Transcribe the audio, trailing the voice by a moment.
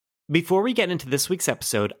Before we get into this week's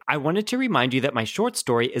episode, I wanted to remind you that my short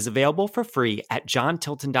story is available for free at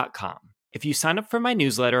johntilton.com. If you sign up for my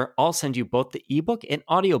newsletter, I'll send you both the ebook and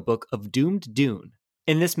audiobook of Doomed Dune.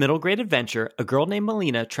 In this middle grade adventure, a girl named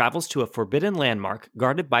Melina travels to a forbidden landmark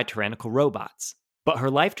guarded by tyrannical robots. But her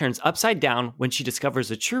life turns upside down when she discovers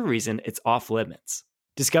the true reason it's off limits.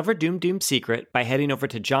 Discover Doom's secret by heading over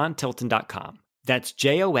to johntilton.com. That's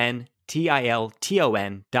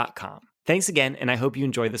JONTILTON.com. Thanks again, and I hope you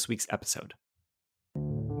enjoy this week's episode.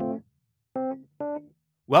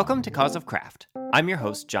 Welcome to Cause of Craft. I'm your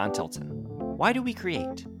host, John Tilton. Why do we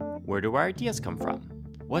create? Where do our ideas come from?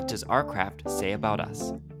 What does our craft say about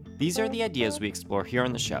us? These are the ideas we explore here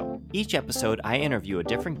on the show. Each episode, I interview a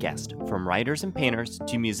different guest, from writers and painters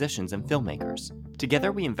to musicians and filmmakers.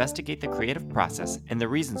 Together, we investigate the creative process and the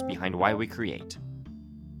reasons behind why we create.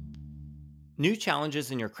 New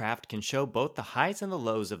challenges in your craft can show both the highs and the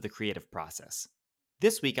lows of the creative process.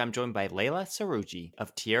 This week, I'm joined by Leila Sarouji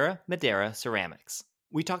of Tierra Madera Ceramics.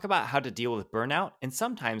 We talk about how to deal with burnout and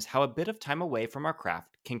sometimes how a bit of time away from our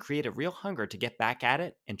craft can create a real hunger to get back at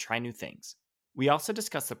it and try new things. We also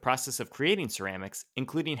discuss the process of creating ceramics,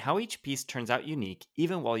 including how each piece turns out unique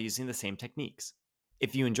even while using the same techniques.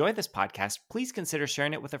 If you enjoy this podcast, please consider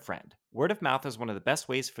sharing it with a friend. Word of mouth is one of the best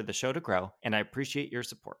ways for the show to grow, and I appreciate your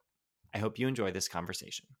support. I hope you enjoy this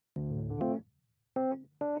conversation.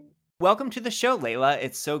 Welcome to the show, Leila.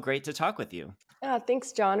 It's so great to talk with you.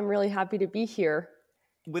 Thanks, John. I'm really happy to be here.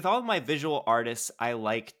 With all of my visual artists, I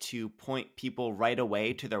like to point people right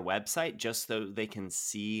away to their website just so they can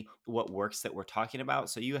see what works that we're talking about.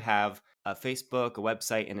 So you have a Facebook, a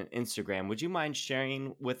website, and an Instagram. Would you mind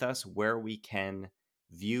sharing with us where we can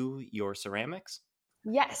view your ceramics?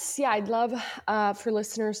 Yes. Yeah, I'd love for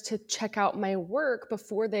listeners to check out my work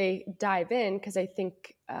before they dive in, because I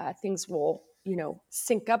think things will,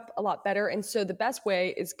 sync up a lot better. And so the best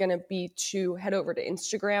way is going to be to head over to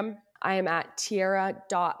Instagram. I am at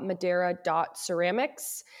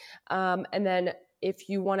tierra.madera.ceramics. And then if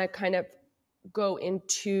you want to kind of go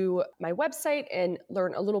into my website and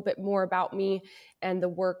learn a little bit more about me and the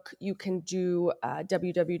work, you can do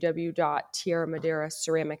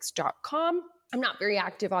www.tierramaderaceramics.com. I'm not very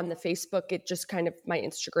active on the Facebook. It just kind of, my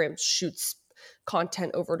Instagram shoots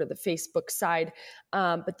content over to the Facebook side.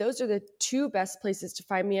 But those are the two best places to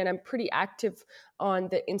find me. And I'm pretty active on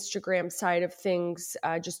the Instagram side of things,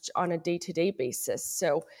 just on a day-to-day basis.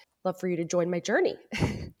 So love for you to join my journey.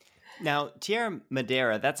 Now, Tierra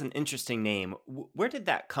Madera, that's an interesting name. Where did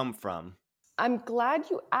that come from? I'm glad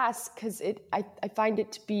you asked, because I find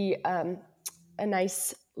it to be a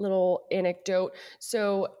nice little anecdote.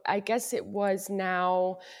 So I guess it was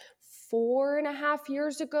now 4.5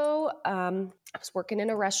 years ago. I was working in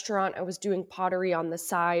a restaurant. I was doing pottery on the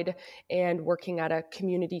side and working at a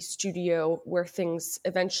community studio where things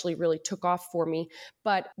eventually really took off for me.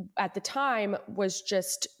 But at the time was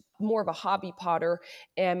just more of a hobby potter.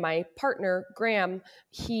 And my partner, Graham,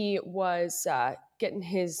 he was getting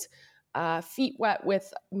his feet wet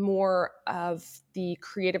with more of the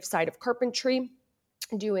creative side of carpentry,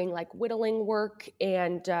 doing like whittling work.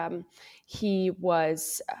 And he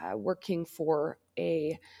was working for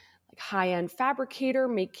a high-end fabricator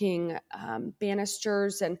making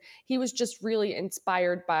banisters. And he was just really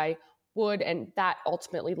inspired by wood, and that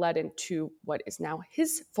ultimately led into what is now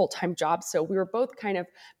his full-time job. So we were both kind of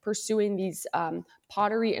pursuing these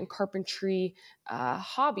pottery and carpentry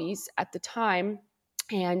hobbies at the time.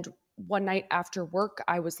 And one night after work,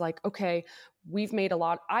 I was like, okay, I've made a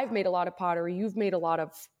lot of pottery. You've made a lot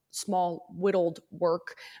of small whittled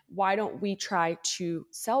work. Why don't we try to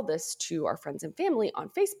sell this to our friends and family on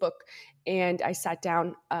Facebook? And I sat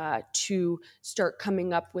down to start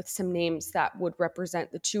coming up with some names that would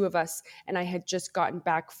represent the two of us. And I had just gotten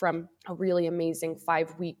back from a really amazing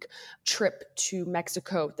 5-week trip to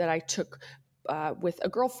Mexico that I took with a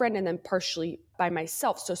girlfriend and then partially by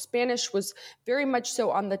myself. So Spanish was very much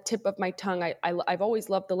so on the tip of my tongue. I've always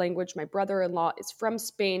loved the language. My brother-in-law is from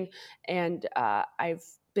Spain, and I've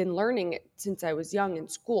been learning it since I was young in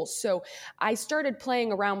school. So I started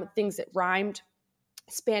playing around with things that rhymed.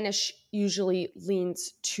 Spanish usually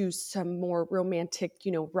leans to some more romantic,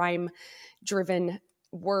 rhyme-driven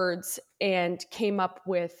words, and came up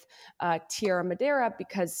with Tierra Madera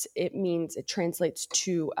because it translates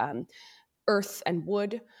to earth and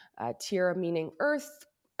wood, tierra meaning earth,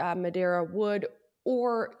 Madera wood,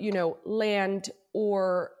 or, land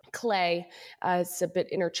or clay. It's a bit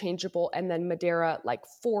interchangeable. And then Madera, like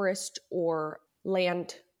forest or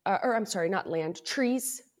land, not land,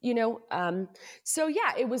 trees, So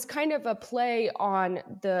yeah, it was kind of a play on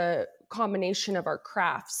the combination of our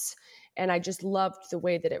crafts. And I just loved the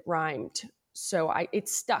way that it rhymed. So it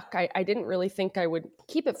stuck. I didn't really think I would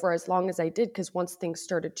keep it for as long as I did, because once things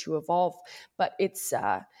started to evolve, but it's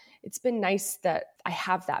been nice that I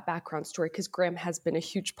have that background story, because Graham has been a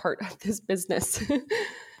huge part of this business.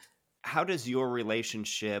 How does your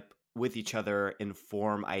relationship with each other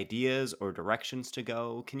inform ideas or directions to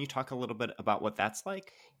go? Can you talk a little bit about what that's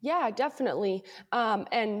like? Yeah, definitely.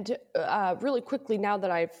 And really quickly, now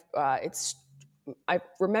that I've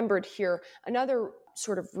remembered here, another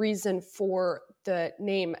sort of reason for the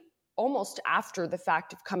name, almost after the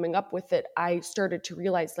fact of coming up with it, I started to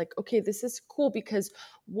realize, like, okay, this is cool, because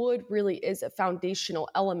wood really is a foundational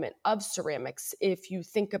element of ceramics. If you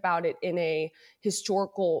think about it in a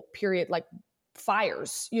historical period, like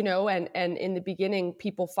fires, and in the beginning,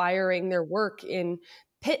 people firing their work in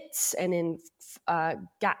pits and in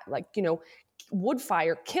wood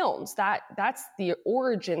fire kilns. That's the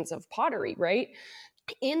origins of pottery, right?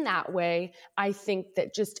 In that way, I think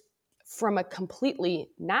that just from a completely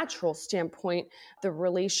natural standpoint, the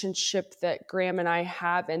relationship that Graham and I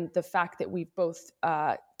have, and the fact that we've both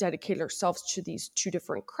dedicated ourselves to these two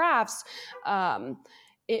different crafts,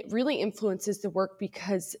 it really influences the work,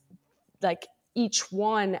 because like each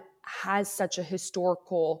one has such a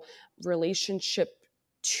historical relationship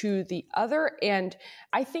to the other. And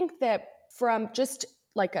I think that from just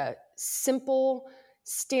like a simple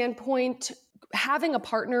standpoint, having a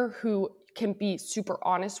partner who can be super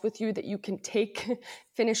honest with you, that you can take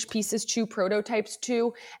finished pieces to, prototypes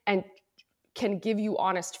to, and can give you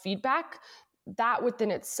honest feedback, that within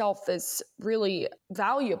itself is really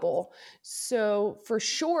valuable. So for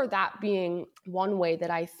sure, that being one way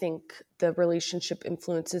that I think the relationship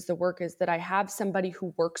influences the work, is that I have somebody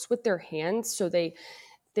who works with their hands. So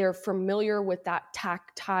they're familiar with that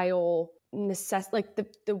tactile like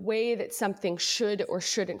the way that something should or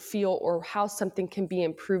shouldn't feel, or how something can be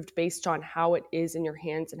improved based on how it is in your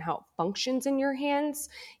hands and how it functions in your hands.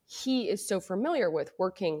 He is so familiar with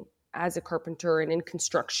working as a carpenter and in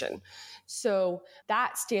construction. So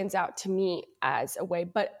that stands out to me as a way,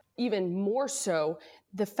 but even more so,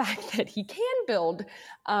 the fact that he can build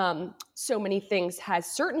so many things has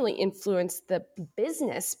certainly influenced the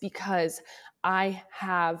business, because I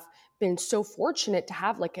have been so fortunate to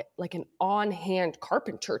have like an on-hand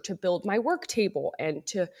carpenter to build my work table, and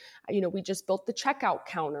to, we just built the checkout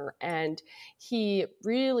counter, and he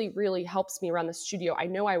really, really helps me around the studio. I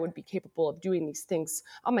know I would be capable of doing these things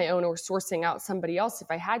on my own, or sourcing out somebody else if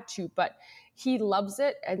I had to, but he loves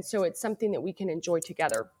it. And so it's something that we can enjoy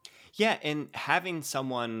together. Yeah, and having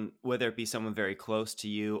someone, whether it be someone very close to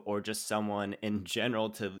you or just someone in general,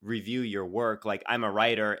 to review your work. Like, I'm a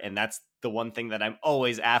writer, and that's the one thing that I'm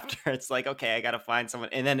always after. It's like, okay, I got to find someone.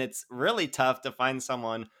 And then it's really tough to find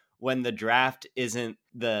someone when the draft isn't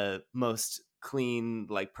the most clean,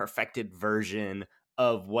 like perfected version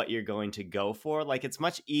of what you're going to go for. Like, it's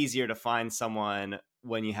much easier to find someone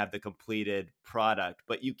when you have the completed product,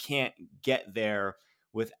 but you can't get there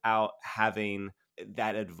without having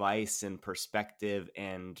that advice and perspective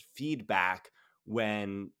and feedback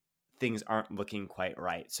when things aren't looking quite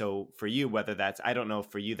right. So for you, whether that's, I don't know if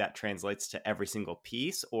for you that translates to every single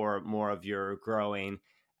piece, or more of your growing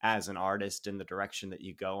as an artist in the direction that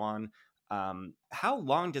you go on. How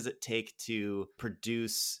long does it take to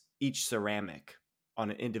produce each ceramic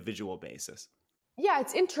on an individual basis? Yeah,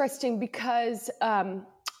 it's interesting, because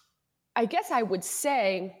I guess I would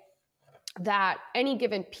say that any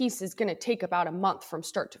given piece is going to take about a month from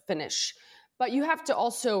start to finish. But you have to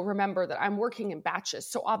also remember that I'm working in batches.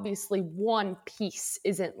 So obviously one piece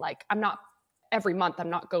isn't like, every month I'm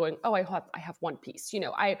not going, oh, I have one piece.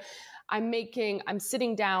 I'm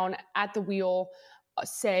sitting down at the wheel,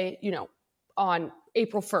 say, on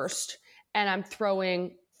April 1st, and I'm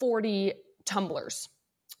throwing 40 tumblers.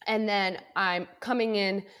 And then I'm coming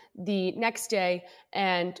in the next day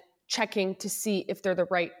and checking to see if they're the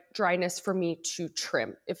right dryness for me to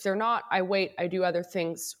trim. If they're not, I wait, I do other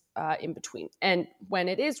things in between. And when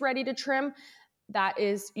it is ready to trim, that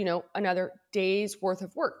is, another day's worth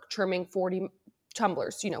of work, trimming 40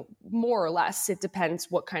 tumblers, more or less. It depends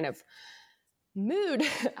what kind of mood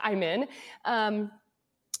I'm in. And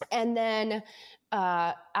then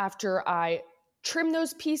after I trim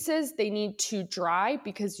those pieces, they need to dry,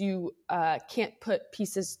 because you can't put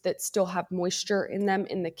pieces that still have moisture in them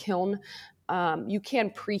in the kiln. You can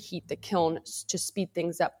preheat the kiln to speed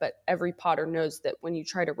things up, but every potter knows that when you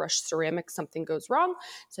try to rush ceramics, something goes wrong.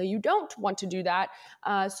 So you don't want to do that.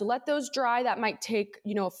 So let those dry. That might take,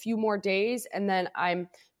 a few more days. And then I'm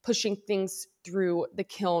pushing things through the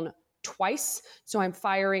kiln twice. So I'm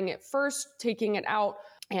firing it first, taking it out,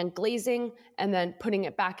 and glazing and then putting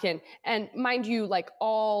it back in. And mind you, like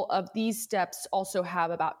all of these steps also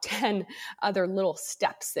have about 10 other little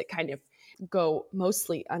steps that kind of go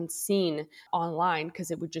mostly unseen online because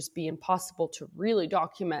it would just be impossible to really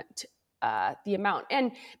document the amount.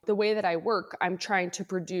 And the way that I work, I'm trying to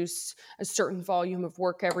produce a certain volume of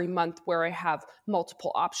work every month where I have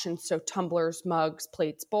multiple options. So tumblers, mugs,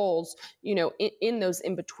 plates, bowls, in those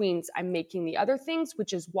in-betweens, I'm making the other things,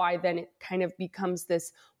 which is why then it kind of becomes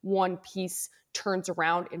this one piece turns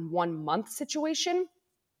around in 1 month situation.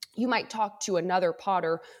 You might talk to another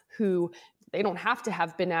potter who they don't have to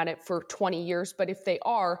have been at it for 20 years, but if they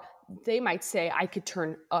are, they might say, I could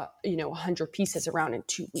turn 100 pieces around in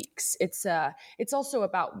 2 weeks. It's also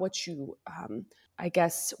about what you, I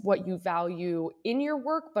guess, what you value in your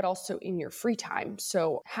work, but also in your free time.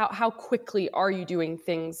 So how quickly are you doing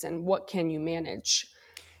things and what can you manage?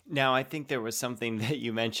 Now, I think there was something that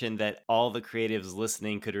you mentioned that all the creatives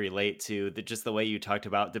listening could relate to, that just the way you talked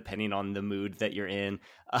about, depending on the mood that you're in.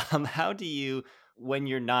 How do you, when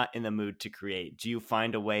you're not in the mood to create, do you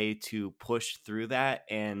find a way to push through that?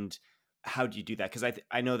 And how do you do that? Because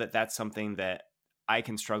I know that that's something that I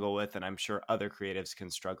can struggle with, and I'm sure other creatives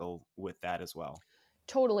can struggle with that as well.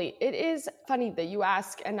 Totally. It is funny that you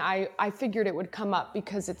ask, and I figured it would come up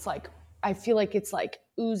because it's like, I feel like it's like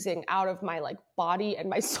oozing out of my like body and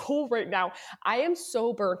my soul right now. I am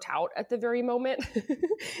so burnt out at the very moment.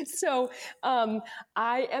 So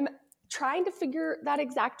I am trying to figure that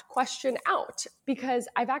exact question out because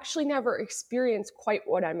I've actually never experienced quite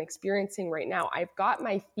what I'm experiencing right now. I've got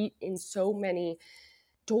my feet in so many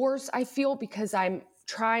doors, I feel, because I'm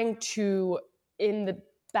trying to, in the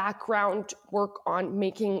background, work on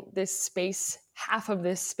making this space, half of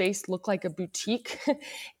this space, look like a boutique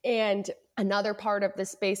and another part of the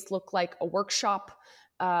space look like a workshop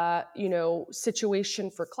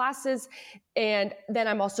situation for classes. And then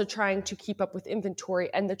I'm also trying to keep up with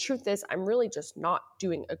inventory. And the truth is, I'm really just not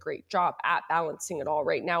doing a great job at balancing it all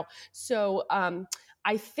right now. So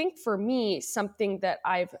I think for me, something that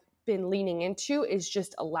I've been leaning into is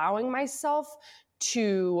just allowing myself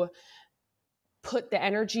to put the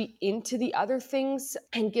energy into the other things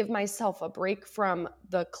and give myself a break from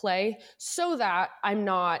the clay so that I'm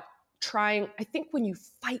not trying. I think when you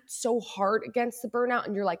fight so hard against the burnout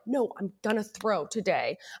and you're like, no, I'm gonna throw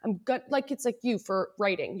today. Like, it's like you for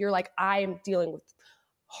writing. You're like, I am dealing with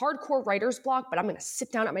hardcore writer's block, but I'm going to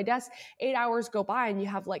sit down at my desk. 8 hours go by and you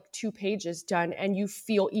have like 2 pages done and you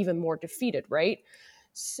feel even more defeated, right?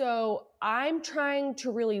 So I'm trying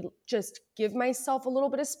to really just give myself a little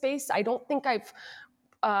bit of space. I don't think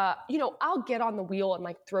I'll get on the wheel and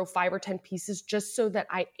like throw 5 or 10 pieces just so that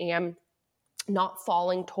I am not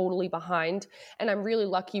falling totally behind. And I'm really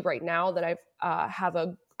lucky right now that I've have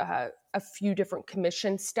a few different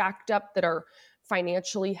commissions stacked up that are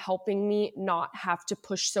financially helping me not have to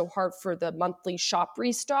push so hard for the monthly shop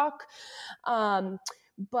restock.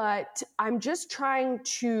 But I'm just trying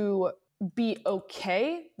to be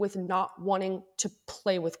okay with not wanting to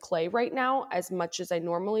play with clay right now as much as I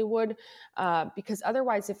normally would, because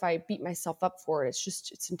otherwise if I beat myself up for it,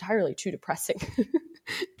 it's entirely too depressing.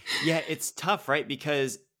 Yeah, it's tough, right?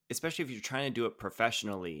 Because especially if you're trying to do it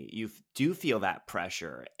professionally, you do feel that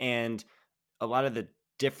pressure. And a lot of the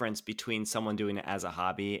difference between someone doing it as a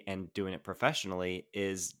hobby and doing it professionally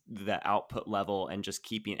is the output level and just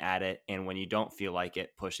keeping at it. And when you don't feel like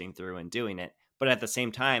it, pushing through and doing it. But at the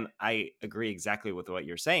same time, I agree exactly with what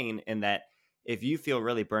you're saying in that if you feel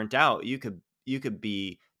really burnt out, you could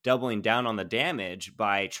be doubling down on the damage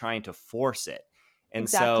by trying to force it. And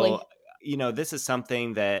Exactly. so, this is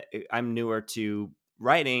something that I'm newer to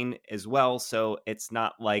writing as well. So it's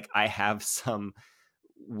not like I have some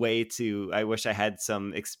way to, I wish I had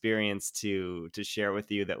some experience to share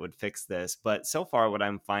with you that would fix this. But so far what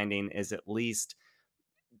I'm finding is at least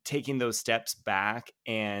taking those steps back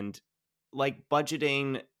and like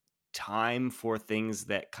budgeting time for things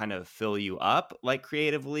that kind of fill you up like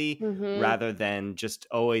creatively Mm-hmm. rather than just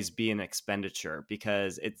always be an expenditure,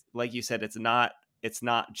 because it's like you said, it's not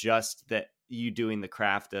just that you doing the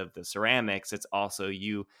craft of the ceramics, it's also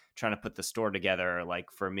you trying to put the store together.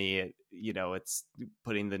 Like for me, it's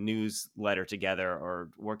putting the newsletter together or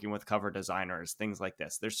working with cover designers, things like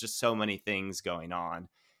this. There's just so many things going on.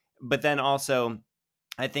 But then also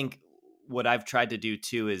I think what I've tried to do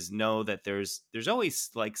too is know that there's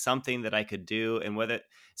always like something that I could do, and whether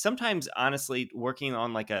sometimes honestly working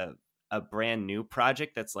on like a brand new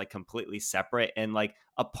project that's like completely separate and like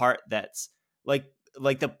a part that's like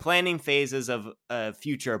the planning phases of a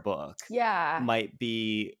future book Yeah. might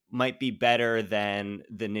be better than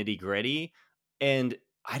the nitty gritty. And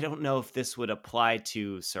I don't know if this would apply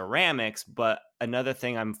to ceramics, but another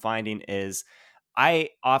thing I'm finding is I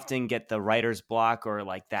often get the writer's block or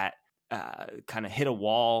like that kind of hit a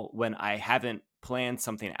wall when I haven't planned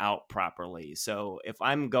something out properly. So if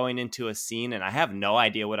I'm going into a scene and I have no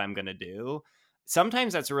idea what I'm going to do,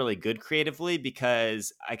 sometimes that's really good creatively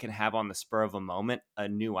because I can have on the spur of a moment a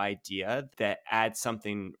new idea that adds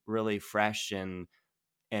something really fresh and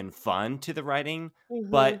fun to the writing.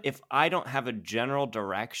 But Hmm. if I don't have a general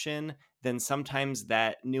direction, then sometimes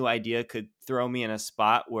that new idea could throw me in a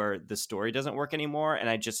spot where the story doesn't work anymore and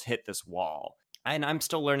I just hit this wall. And I'm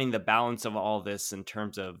still learning the balance of all this in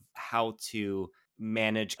terms of how to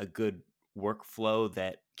manage a good workflow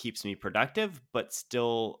that keeps me productive but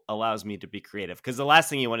still allows me to be creative, because the last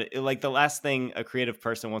thing you want to, like, the last thing a creative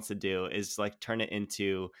person wants to do is like turn it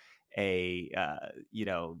into a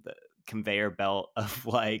the conveyor belt of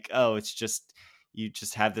like, oh, it's just, you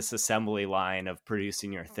just have this assembly line of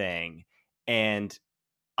producing your thing. And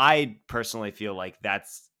I personally feel like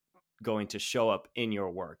that's going to show up in your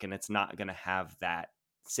work and it's not going to have that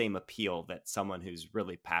same appeal that someone who's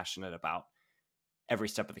really passionate about every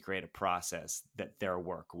step of the creative process, that their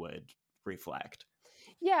work would reflect.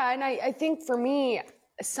 Yeah, and I think for me,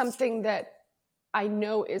 something that I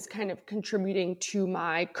know is kind of contributing to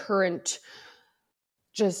my current,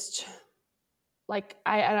 just like,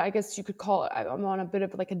 I guess you could call it, I'm on a bit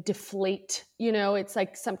of like a deflate, it's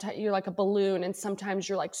like sometimes you're like a balloon and sometimes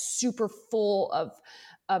you're like super full of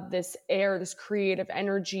this air, this creative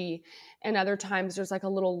energy, and other times there's like a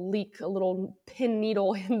little leak, a little pin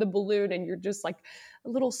needle in the balloon, and you're just like a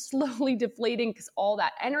little slowly deflating because all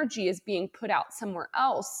that energy is being put out somewhere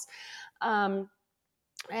else. um,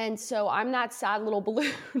 and so I'm that sad little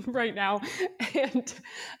balloon right now, and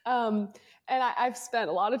um, I've spent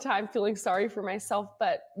a lot of time feeling sorry for myself,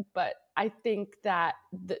 but I think that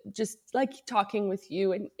just like talking with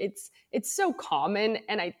you, and it's so common,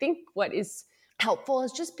 and I think what is helpful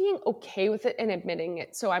is just being okay with it and admitting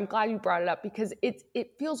it. So I'm glad you brought it up, because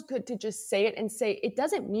it feels good to just say it and say it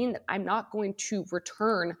doesn't mean that I'm not going to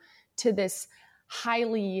return to this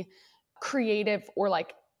highly creative or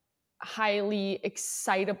like highly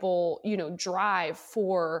excitable, drive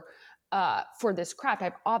for this craft.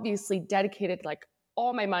 I've obviously dedicated like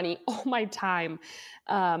all my money, all my time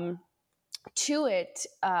um, to it,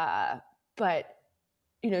 but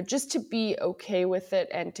just to be okay with it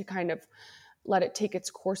and to kind of let it take its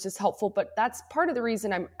course is helpful. But that's part of the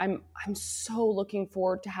reason I'm so looking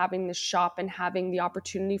forward to having this shop and having the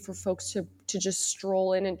opportunity for folks to just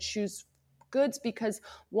stroll in and choose goods, because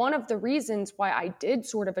one of the reasons why I did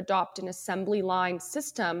sort of adopt an assembly line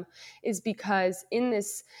system is because in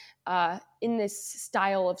this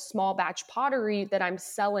style of small batch pottery that I'm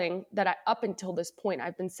selling, that up until this point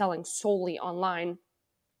I've been selling solely online.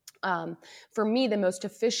 For me, the most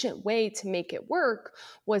efficient way to make it work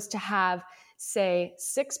was to have, say,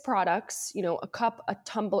 6 products, a cup, a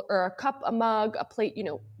tumbler, or a cup, a mug, a plate,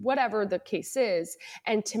 whatever the case is,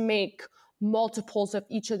 and to make multiples of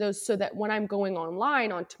each of those, so that when I'm going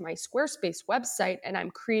online onto my Squarespace website and I'm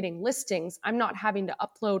creating listings, I'm not having to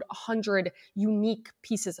upload 100 unique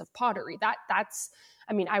pieces of pottery. That's,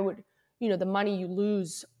 I mean, I would, the money you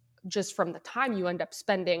lose just from the time you end up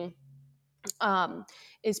spending um,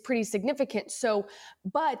 is pretty significant. So,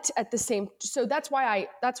 but at the same, so that's why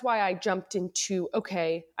I jumped into,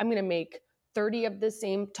 okay, I'm going to make 30 of the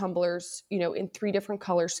same tumblers, in 3 different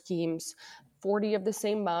color schemes, 40 of the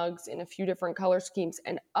same mugs in a few different color schemes,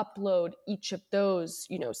 and upload each of those,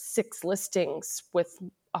 6 listings with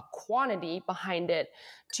a quantity behind it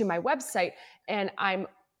to my website. And I'm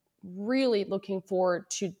really looking forward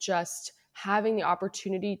to just having the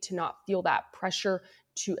opportunity to not feel that pressure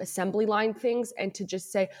to assembly line things, and to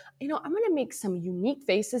just say, I'm going to make some unique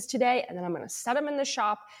vases today, and then I'm going to set them in the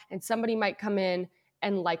shop, and somebody might come in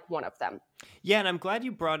and like one of them. Yeah, and I'm glad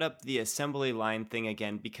you brought up the assembly line thing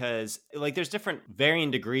again, because like there's different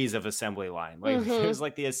varying degrees of assembly line. Like Mm-hmm. there's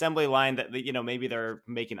like the assembly line that maybe they're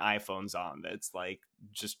making iPhones on, that's like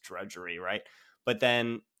just drudgery, right? But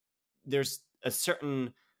then there's a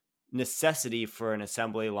certain necessity for an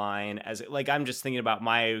assembly line, as like I'm just thinking about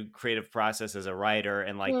my creative process as a writer,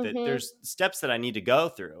 and like Mm-hmm. there's steps that I need to go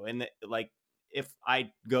through, and like if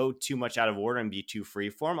I go too much out of order and be too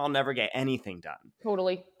freeform, I'll never get anything done.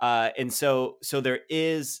 Totally. And so there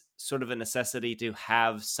is sort of a necessity to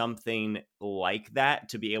have something like that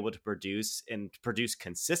to be able to produce and produce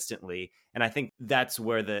consistently. And I think that's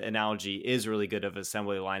where the analogy is really good of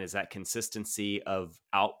assembly line, is that consistency of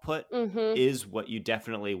output Mm-hmm. is what you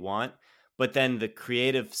definitely want. But then the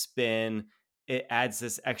creative spin, it adds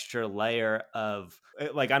this extra layer of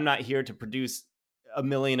like, I'm not here to produce a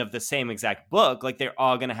million of the same exact book. Like they're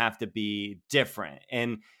all going to have to be different.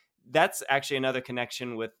 And that's actually another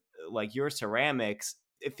connection with like your ceramics.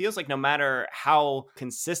 It feels like no matter how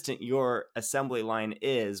consistent your assembly line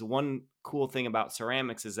is, one cool thing about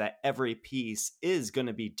ceramics is that every piece is going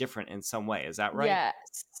to be different in some way. Is that right?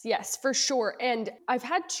 Yes, for sure. And I've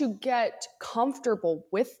had to get comfortable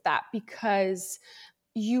with that because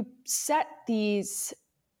you set these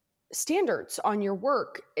standards on your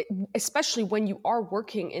work, especially when you are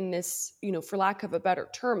working in this, for lack of a better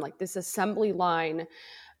term, like this assembly line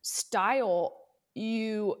style.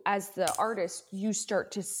 You, as the artist, you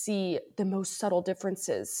start to see the most subtle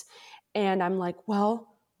differences. And I'm like,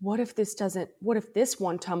 well, what if this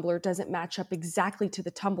one tumbler doesn't match up exactly to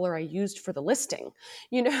the tumbler I used for the listing,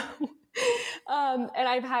 you know? And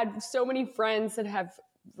I've had so many friends that have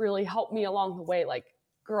really helped me along the way. Like,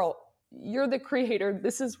 girl, you're the creator.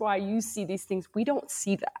 This is why you see these things. We don't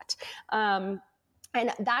see that. And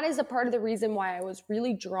that is a part of the reason why I was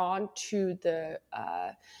really drawn to the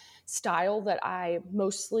style that I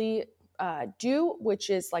mostly do, which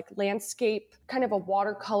is like landscape, kind of a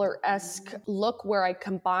watercolor-esque look where I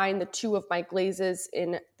combine the two of my glazes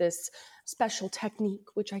in this special technique,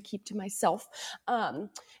 which I keep to myself.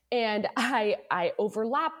 And I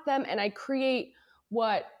overlap them and I create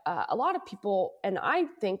what a lot of people, and I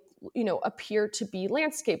think, appear to be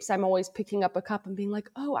landscapes. I'm always picking up a cup and being like,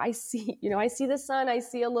 oh, I see, I see the sun. I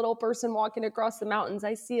see a little person walking across the mountains.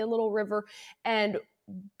 I see a little river. And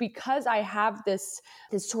because I have this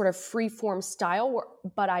sort of free form style,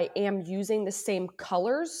 but I am using the same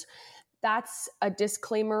colors, that's a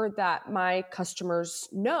disclaimer that my customers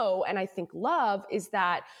know and I think love, is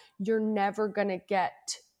that you're never going to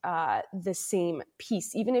get the same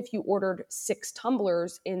piece. Even if you ordered 6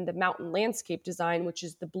 tumblers in the mountain landscape design, which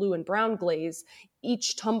is the blue and brown glaze,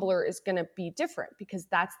 each tumbler is going to be different because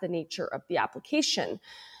that's the nature of the application.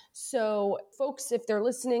 So folks, if they're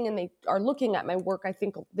listening and they are looking at my work, I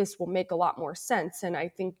think this will make a lot more sense. And I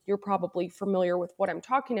think you're probably familiar with what I'm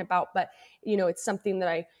talking about, but it's something that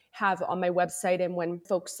I have on my website. And when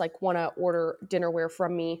folks like want to order dinnerware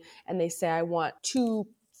from me and they say, I want 2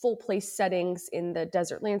 full place settings in the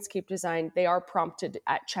desert landscape design, they are prompted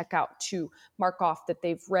at checkout to mark off that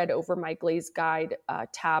they've read over my glaze guide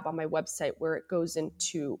tab on my website, where it goes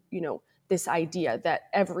into, this idea that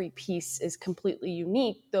every piece is completely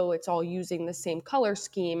unique, though it's all using the same color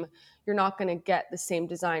scheme. You're not going to get the same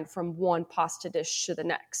design from one pasta dish to the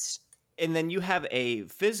next. And then you have a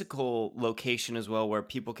physical location as well where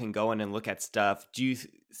people can go in and look at stuff. Do you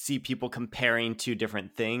see people comparing 2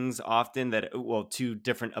 different things often, well, 2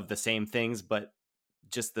 different of the same things, but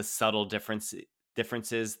just the subtle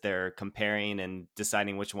differences they're comparing and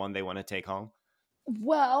deciding which one they want to take home?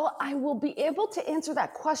 Well, I will be able to answer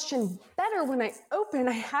that question better when I open.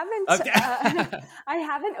 I haven't, Okay. I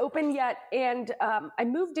haven't opened yet, and I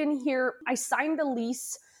moved in here. I signed the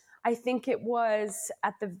lease. I think it was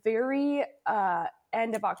at the very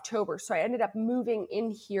end of October, so I ended up moving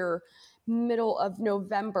in here middle of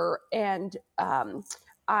November, and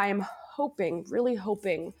I'm really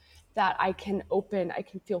hoping that I can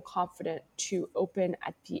feel confident to open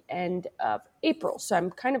at the end of April. So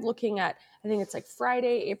I'm kind of looking at, I think it's like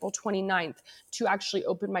Friday, April 29th, to actually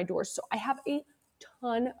open my doors. So I have a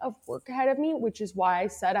ton of work ahead of me, which is why I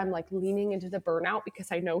said I'm like leaning into the burnout, because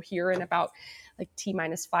I know here in about like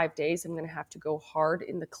T-5 days, I'm going to have to go hard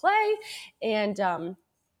in the clay and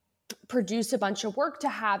produce a bunch of work to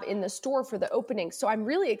have in the store for the opening. So I'm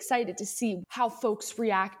really excited to see how folks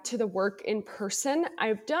react to the work in person.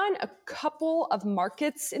 I've done a couple of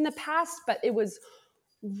markets in the past, but it was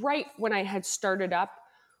right when I had started up,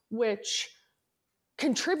 which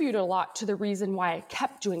contributed a lot to the reason why I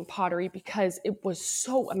kept doing pottery, because it was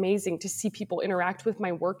so amazing to see people interact with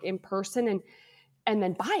my work in person and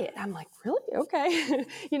then buy it. I'm like, really? Okay.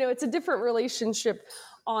 It's a different relationship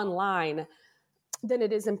online than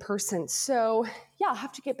it is in person. So yeah, I'll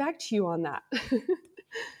have to get back to you on that.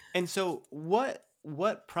 And so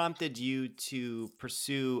what prompted you to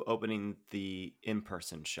pursue opening the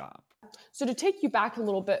in-person shop? So to take you back a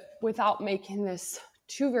little bit without making this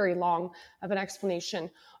too very long of an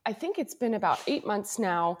explanation, I think it's been about 8 months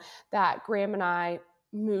now that Graham and I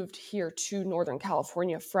moved here to Northern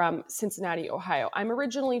California from Cincinnati, Ohio. I'm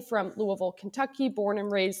originally from Louisville, Kentucky, born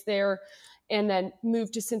and raised there, and then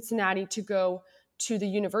moved to Cincinnati to go to the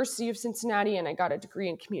University of Cincinnati, and I got a degree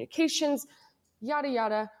in communications, yada,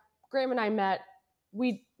 yada. Graham and I met.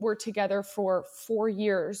 We were together for 4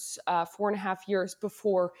 years, 4.5 years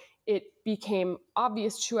before it became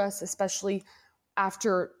obvious to us, especially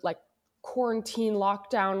after like quarantine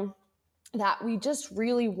lockdown, that we just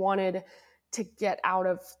really wanted to get out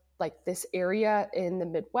of like this area in the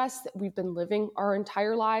Midwest that we've been living our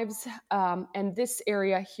entire lives. And this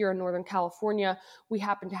area here in Northern California, we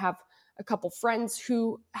happen to have a couple friends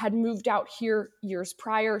who had moved out here years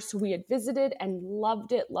prior. So we had visited and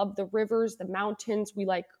loved it, loved the rivers, the mountains. We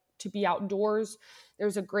like to be outdoors.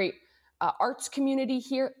 There's a great arts community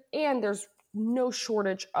here, and there's no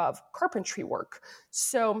shortage of carpentry work.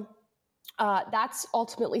 So that's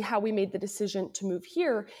ultimately how we made the decision to move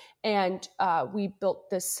here. And we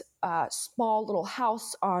built this small little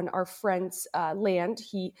house on our friend's land.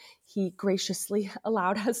 He graciously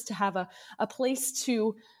allowed us to have a place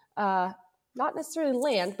to not necessarily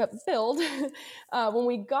land, but build when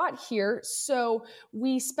we got here. So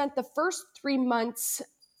we spent the first 3 months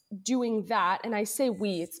doing that. And I say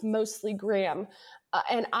we, it's mostly Graham.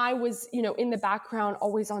 And I was, in the background,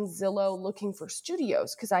 always on Zillow looking for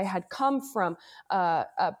studios because I had come from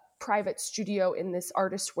a private studio in this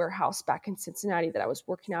artist warehouse back in Cincinnati that I was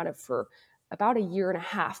working out of for about a year and a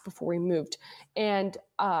half before we moved. And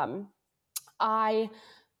I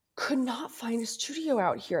could not find a studio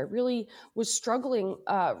out here. I really was struggling.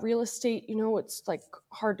 Real estate, it's like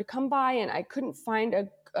hard to come by, and I couldn't find a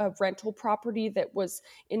rental property that was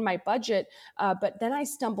in my budget. But then I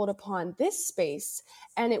stumbled upon this space,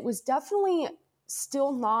 and it was definitely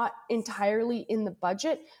still not entirely in the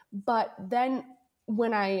budget. But then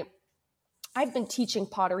when I've been teaching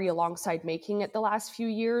pottery alongside making it the last few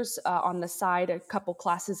years on the side, a couple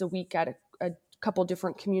classes a week at a couple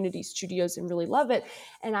different community studios, and really love it.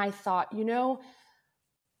 And I thought,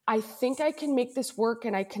 I think I can make this work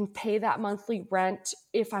and I can pay that monthly rent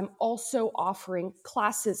if I'm also offering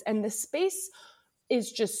classes. And the space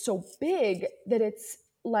is just so big that it's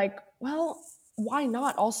like, well, why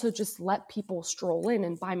not also just let people stroll in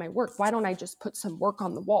and buy my work? Why don't I just put some work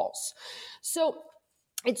on the walls? So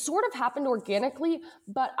it sort of happened organically,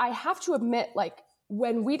 but I have to admit, like,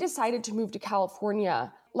 when we decided to move to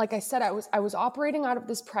California, like I said, I was operating out of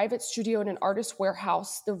this private studio in an artist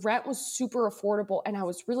warehouse. The rent was super affordable and I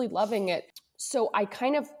was really loving it. So I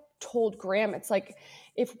kind of told Graham, it's like,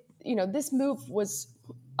 if, this move was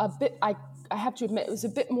a bit, I have to admit, it was a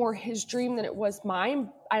bit more his dream than it was mine.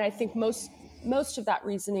 And I think most of that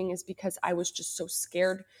reasoning is because I was just so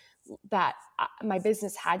scared that my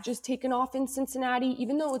business had just taken off in Cincinnati,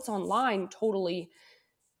 even though it's online totally.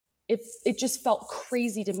 It just felt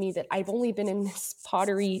crazy to me that I've only been in this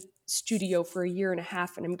pottery studio for a year and a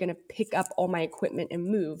half and I'm going to pick up all my equipment and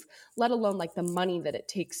move, let alone like the money that it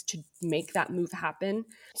takes to make that move happen.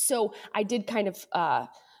 So I did kind of,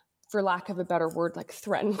 for lack of a better word, like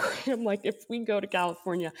threaten Graham, like, if we go to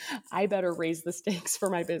California, I better raise the stakes for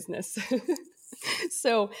my business.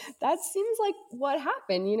 So that seems like what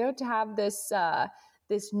happened, to have this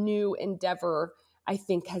new endeavor, I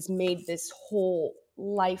think has made this whole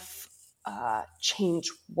life change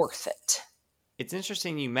worth it. It's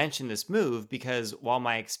interesting you mentioned this move because while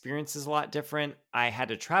my experience is a lot different, I had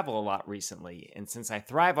to travel a lot recently. And since I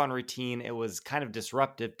thrive on routine, it was kind of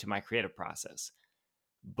disruptive to my creative process.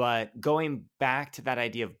 But going back to that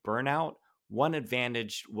idea of burnout, one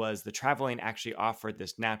advantage was the traveling actually offered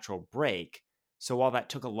this natural break. So while that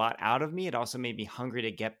took a lot out of me, it also made me hungry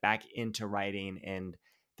to get back into writing, and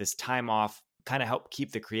this time off kind of helped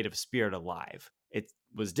keep the creative spirit alive. It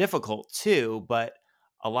was difficult too, but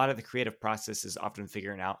a lot of the creative process is often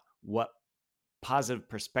figuring out what positive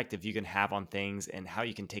perspective you can have on things and how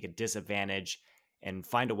you can take a disadvantage and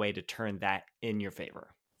find a way to turn that in your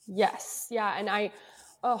favor. Yes. Yeah. And I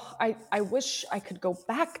wish I could go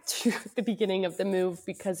back to the beginning of the move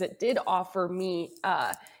because it did offer me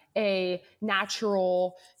a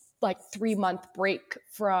natural, like, 3-month break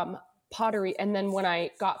from pottery. And then when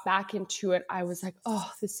I got back into it, I was like,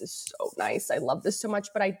 oh, this is so nice. I love this so much.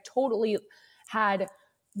 But I totally had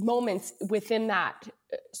moments within that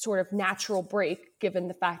sort of natural break, given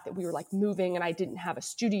the fact that we were like moving and I didn't have a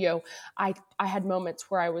studio. I had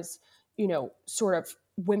moments where I was, sort of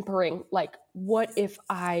whimpering, like, why do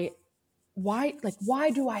I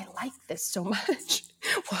like this so much?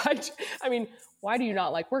 Why do you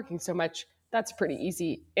not like working so much? That's a pretty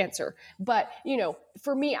easy answer. But,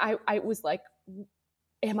 for me, I was like,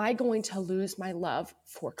 am I going to lose my love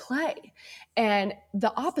for clay? And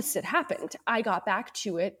the opposite happened. I got back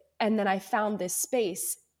to it, and then I found this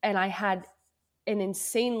space, and I had an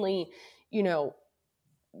insanely,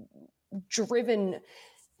 driven,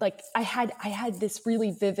 like, I had this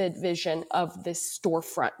really vivid vision of this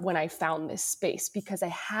storefront when I found this space, because I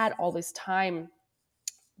had all this time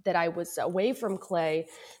that I was away from clay,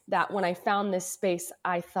 that when I found this space,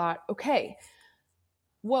 I thought, okay,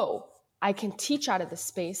 whoa, I can teach out of this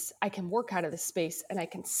space, I can work out of this space, and I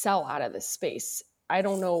can sell out of this space. I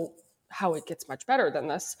don't know how it gets much better than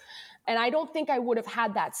this. And I don't think I would have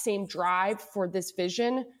had that same drive for this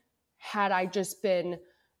vision had I just been,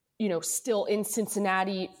 still in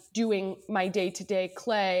Cincinnati doing my day-to-day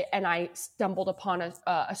clay, and I stumbled upon a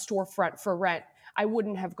storefront for rent. I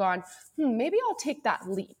wouldn't have gone, maybe I'll take that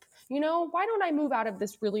leap. Why don't I move out of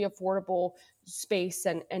this really affordable space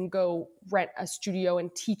and go rent a studio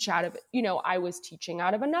and teach out of it? I was teaching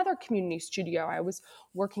out of another community studio. I was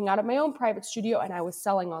working out of my own private studio, and I was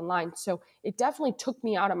selling online. So it definitely took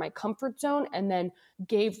me out of my comfort zone and then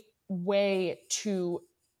gave way to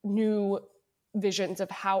new visions of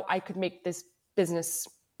how I could make this business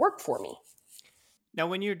work for me. Now,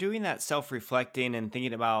 when you're doing that self-reflecting and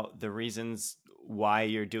thinking about the reasons why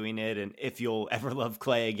you're doing it and if you'll ever love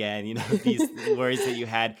clay again, these worries that you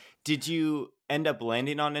had, did you end up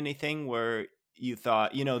landing on anything where you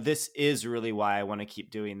thought, this is really why I want to keep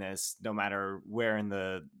doing this, no matter where in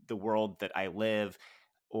the world that I live,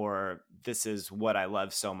 or this is what I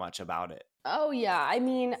love so much about it? Oh, yeah. I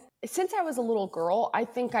mean, since I was a little girl, I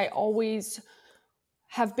think I always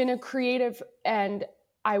have been a creative, and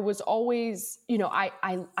I was always, I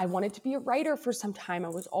wanted to be a writer for some time. I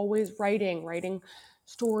was always writing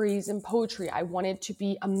stories and poetry. I wanted to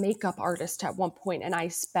be a makeup artist at one point, and I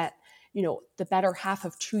spent, the better half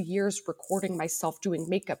of 2 years recording myself doing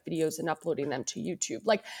makeup videos and uploading them to YouTube.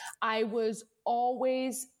 Like, I was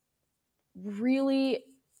always really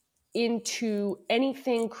into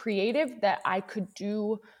anything creative that I could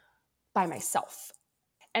do by myself.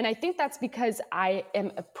 And I think that's because I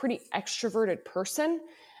am a pretty extroverted person,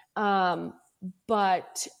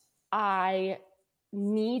 but I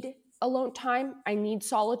need alone time. I need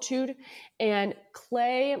solitude. And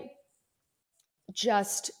clay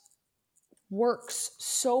just works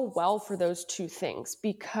so well for those two things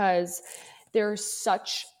because there's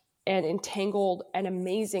such an entangled and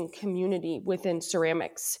amazing community within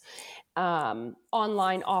ceramics,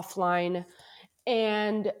 online, offline.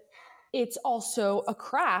 And it's also a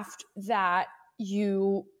craft that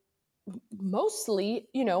you mostly,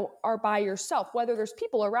 are by yourself. Whether there's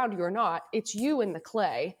people around you or not, it's you and the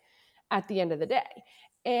clay at the end of the day.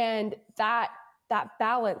 And that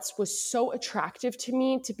balance was so attractive to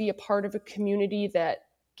me, to be a part of a community that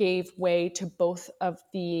gave way to both of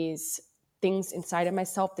these things inside of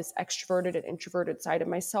myself, this extroverted and introverted side of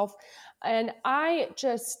myself. And I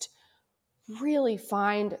just really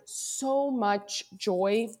find so much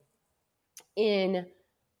joy in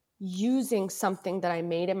using something that I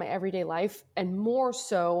made in my everyday life, and more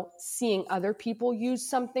so seeing other people use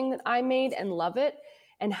something that I made and love it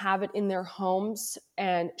and have it in their homes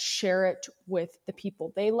and share it with the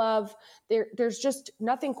people they love. There's just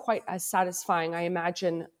nothing quite as satisfying, I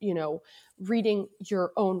imagine, reading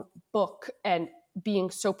your own book and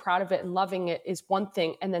being so proud of it and loving it is one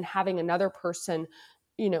thing, and then having another person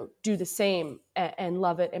do the same and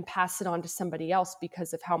love it and pass it on to somebody else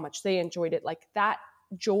because of how much they enjoyed it. Like, that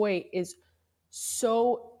joy is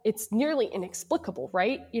it's nearly inexplicable,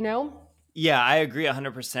 right? Yeah, I agree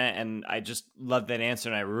 100%. And I just love that answer.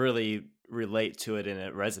 And I really relate to it and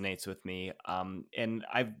it resonates with me. And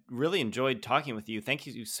I've really enjoyed talking with you. Thank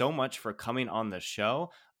you so much for coming on the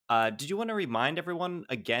show. Did you want to remind everyone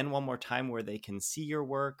again, one more time, where they can see your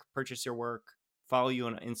work, purchase your work, follow you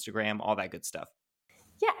on Instagram, all that good stuff?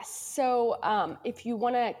 Yes. So if you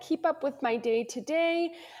want to keep up with my day to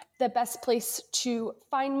day, the best place to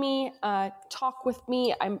find me, talk with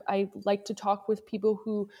me. I like to talk with people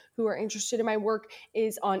who are interested in my work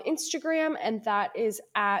is on Instagram, and that is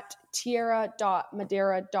at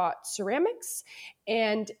tierra.madera.ceramics.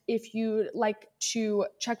 And if you'd like to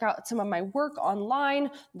check out some of my work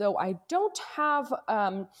online, though I don't have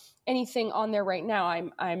anything on there right now,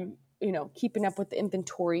 I'm keeping up with the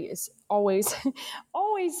inventory is always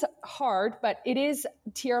hard, but it is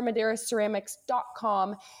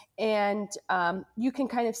tierramaderaceramics.com. And you can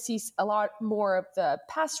kind of see a lot more of the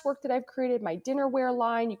past work that I've created, my dinnerware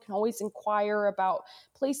line. You can always inquire about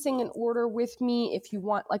placing an order with me if you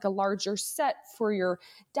want like a larger set for your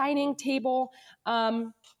dining table. I'd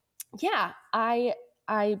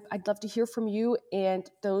love to hear from you. And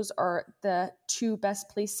those are the two best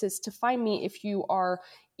places to find me if you are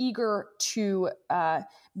eager to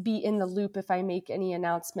be in the loop if I make any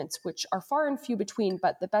announcements, which are far and few between.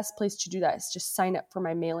 But the best place to do that is just sign up for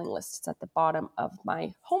my mailing list. It's at the bottom of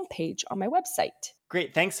my homepage on my website.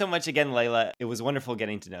 Great. Thanks so much again, Layla. It was wonderful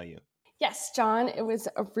getting to know you. Yes, John, it was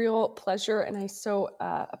a real pleasure. And I so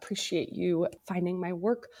appreciate you finding my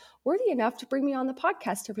work worthy enough to bring me on the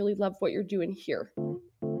podcast. I really love what you're doing here.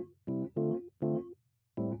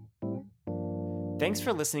 Thanks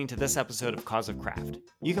for listening to this episode of Cause of Craft.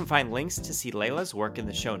 You can find links to see Layla's work in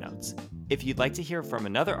the show notes. If you'd like to hear from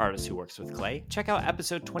another artist who works with clay, check out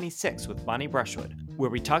episode 26 with Bonnie Brushwood, where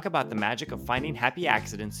we talk about the magic of finding happy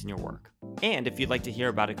accidents in your work. And if you'd like to hear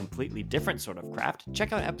about a completely different sort of craft,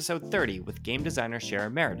 check out episode 30 with game designer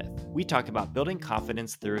Sharon Meredith. We talk about building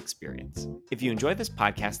confidence through experience. If you enjoy this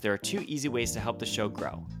podcast, there are 2 easy ways to help the show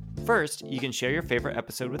grow. First, you can share your favorite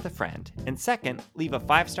episode with a friend, and second, leave a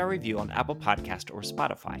 5-star review on Apple Podcast or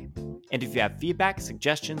Spotify. And if you have feedback,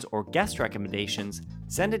 suggestions, or guest recommendations,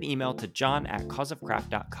 send an email to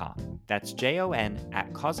john@causeofcraft.com. That's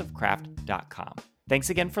JON@causeofcraft.com. Thanks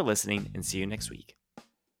again for listening, and see you next week.